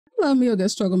Love me a good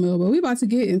struggle meal, but we about to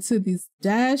get into these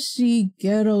Dashie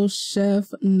Ghetto Chef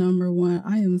 #1.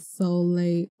 I am so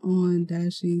late on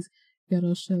Dashie's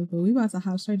Ghetto Chef, but we about to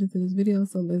hop straight into this video,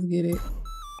 so let's get it.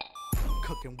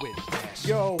 Cooking with Dashie.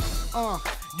 Yo,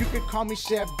 you can call me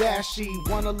Chef Dashie.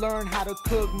 Wanna learn how to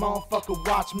cook, motherfucker,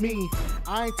 watch me.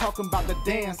 I ain't talking about the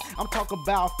dance, I'm talking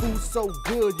about food so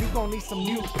good, you gon' need some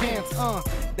new pants.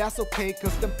 That's okay,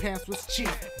 cause them pants was cheap.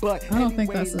 But I don't anyway,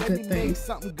 think that's a let good me thing. make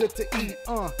something good to eat,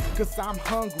 cause I'm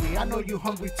hungry. I know you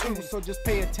hungry too, so just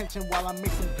pay attention while I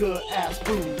make some good ass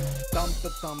food. Thumbs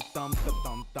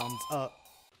up.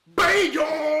 Hey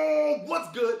yo,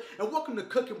 what's good? And welcome to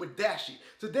Cooking with Dashie.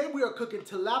 Today we are cooking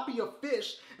tilapia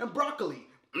fish and broccoli.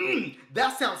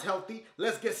 That sounds healthy.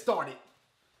 Let's get started.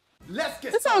 Let's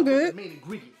get started with the main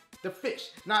ingredient, the fish.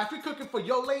 Now, if you're cooking for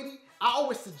your lady, I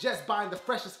always suggest buying the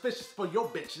freshest fishes for your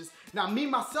bitches. Now, me,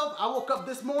 myself, I woke up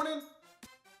this morning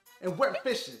and went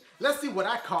fishing. Let's see what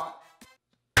I caught.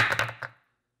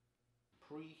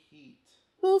 Preheat.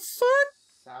 The fuck?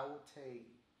 Saute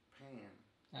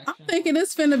pan. I'm thinking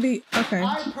it's finna be, okay.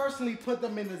 I personally put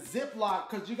them in the Ziploc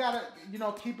because you gotta,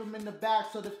 keep them in the bag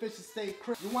so the fishes stay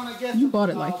crisp. You wanna get some bought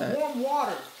it like that. Warm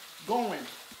water going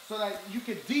so that you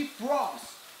can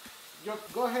defrost.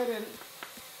 Go ahead and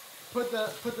put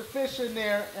the fish in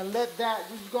there and let that.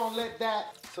 You're just gonna let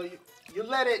that. So you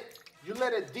let it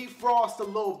defrost a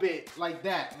little bit like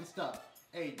that and stuff.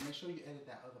 Hey, make sure you edit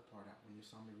that other part out when you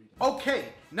saw me read it.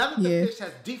 Okay, now that the fish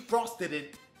has defrosted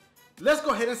it, let's go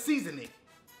ahead and season it.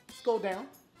 Go down,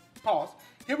 pause.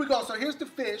 Here we go. So here's the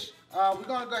fish. We're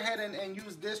gonna go ahead and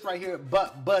use this right here.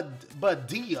 But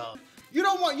Dia, you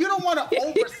don't want to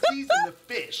over season the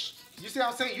fish. You see what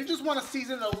I'm saying? You just want to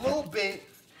season it a little bit.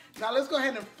 Now let's go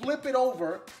ahead and flip it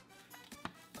over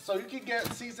so you can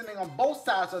get seasoning on both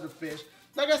sides of the fish.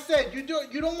 Like I said, you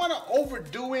don't want to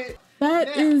overdo it. That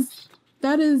is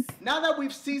now that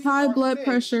we've seasoned high our blood fish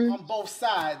pressure on both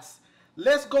sides.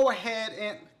 Let's go ahead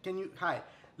and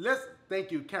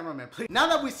thank you, cameraman, please. Now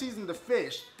that we seasoned the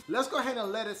fish, let's go ahead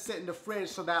and let it sit in the fridge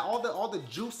so that all the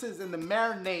juices and the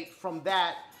marinade from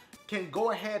that can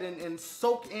go ahead and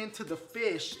soak into the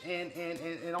fish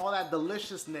and all that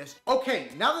deliciousness. Okay,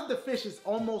 now that the fish is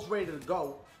almost ready to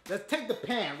go, let's take the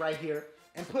pan right here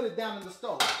and put it down in the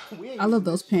stove. I love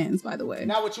those pans, by the way.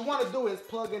 Now what you want to do is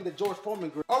plug in the George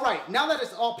Foreman grill. All right, now that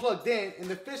it's all plugged in and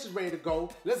the fish is ready to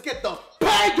go, let's get the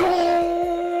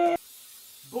bacon!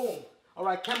 Boom. All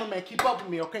right, cameraman, keep up with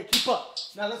me, okay? Keep up.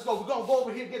 Now let's go. We're gonna go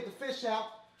over here and get the fish out.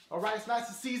 All right, it's nice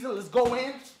and seasoned. Let's go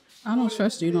in. I don't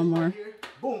trust you no more. Right,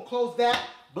 boom, close that.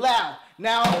 Blow.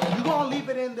 Now you're gonna leave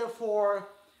it in there for,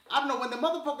 I don't know, when the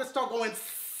motherfuckers start going,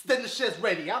 then the shit's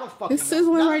ready. I don't fucking know. It's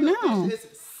sizzling right now. It's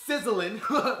sizzling.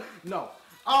 No.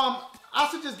 I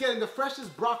suggest getting the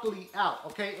freshest broccoli out,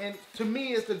 okay? And to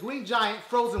me, it's the Green Giant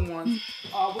frozen one.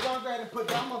 We're gonna go ahead and put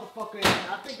that motherfucker in.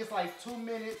 I think it's like 2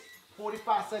 minutes.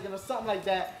 45 seconds or something like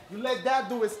that. You let that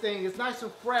do its thing. It's nice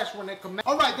and fresh when it comes out.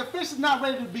 All right, the fish is not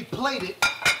ready to be plated.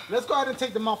 Let's go ahead and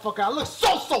take the motherfucker out. It looks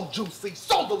so juicy,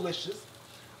 so delicious.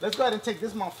 Let's go ahead and take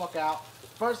this motherfucker out.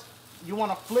 First, you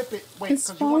want to flip it. Wait,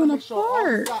 because you want to make sure all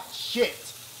the sides. Shit.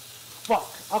 Fuck.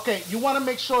 Okay, you want to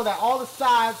make sure that all the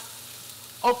sides.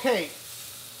 Okay,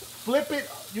 flip it.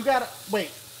 You gotta wait.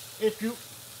 If you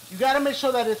gotta make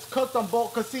sure that it's cooked on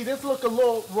both. Cause see, this look a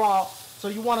little raw. So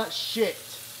you want to shit.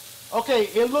 Okay,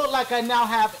 it looked like I now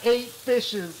have 8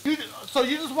 fishes. So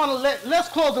you just want to let's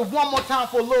close it one more time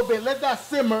for a little bit. Let that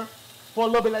simmer for a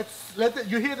little bit.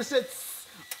 You hear the shit?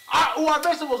 Oh, our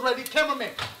vegetables ready.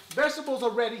 Cameraman, vegetables are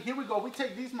ready. Here we go. We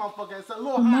take these motherfuckers. It's a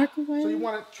little hot, so you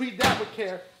want to treat that with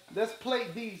care. Let's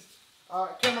plate these.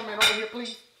 Cameraman, over here,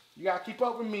 please. You got to keep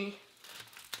up with me.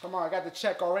 Come on, I got the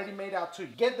check already made out to you.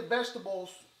 Get the vegetables.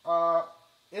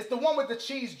 It's the one with the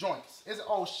cheese joints.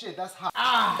 Oh, shit, that's hot.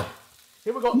 Ah!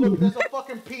 Here we go. Look, there's a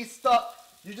fucking piece stuck.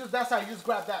 That's how you just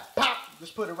grab that. Pop!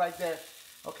 Just put it right there.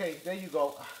 Okay, there you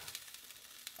go.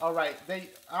 All right.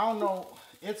 I don't know.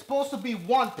 It's supposed to be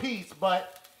one piece,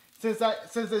 but since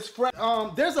it's fresh,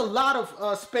 there's a lot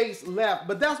of space left.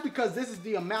 But that's because this is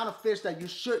the amount of fish that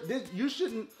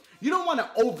you don't want to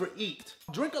overeat.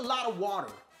 Drink a lot of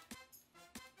water,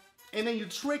 and then you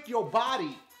trick your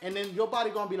body, and then your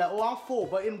body gonna be like, oh, I'm full.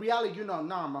 But in reality, nah,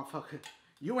 motherfucker.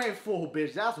 You ain't full,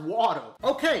 bitch. That's water.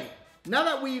 Okay, now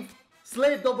that we've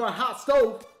slaved over a hot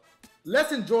stove,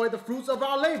 let's enjoy the fruits of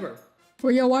our labor.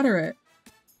 Where your water at?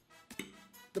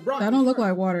 The broccoli. That don't look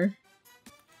like water.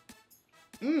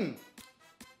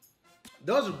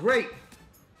 Those are great.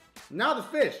 Now the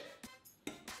fish.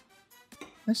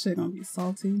 That shit gonna be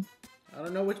salty. I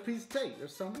don't know which piece to take.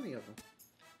 There's so many of them.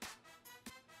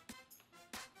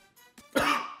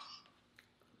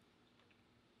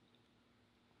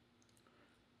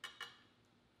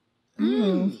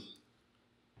 Yum.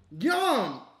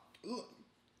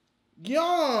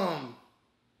 Yum.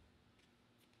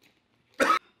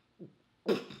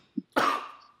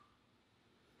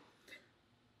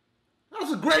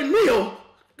 That's a great meal.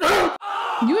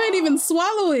 You ain't even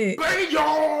swallow it.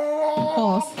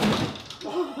 Pause.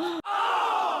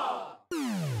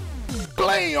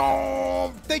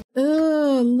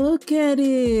 Look at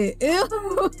it.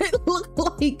 Ew,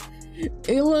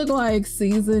 it looked like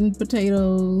seasoned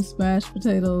potatoes, mashed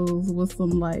potatoes with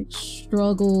some like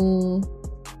struggle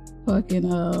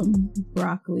fucking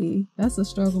broccoli. That's a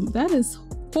struggle. That is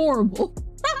horrible.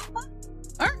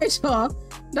 All right, y'all.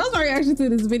 That was my reaction to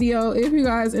this video. If you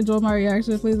guys enjoyed my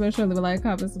reaction, please make sure to leave a like,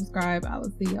 comment, subscribe. I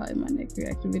will see y'all in my next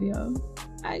reaction video.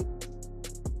 Bye.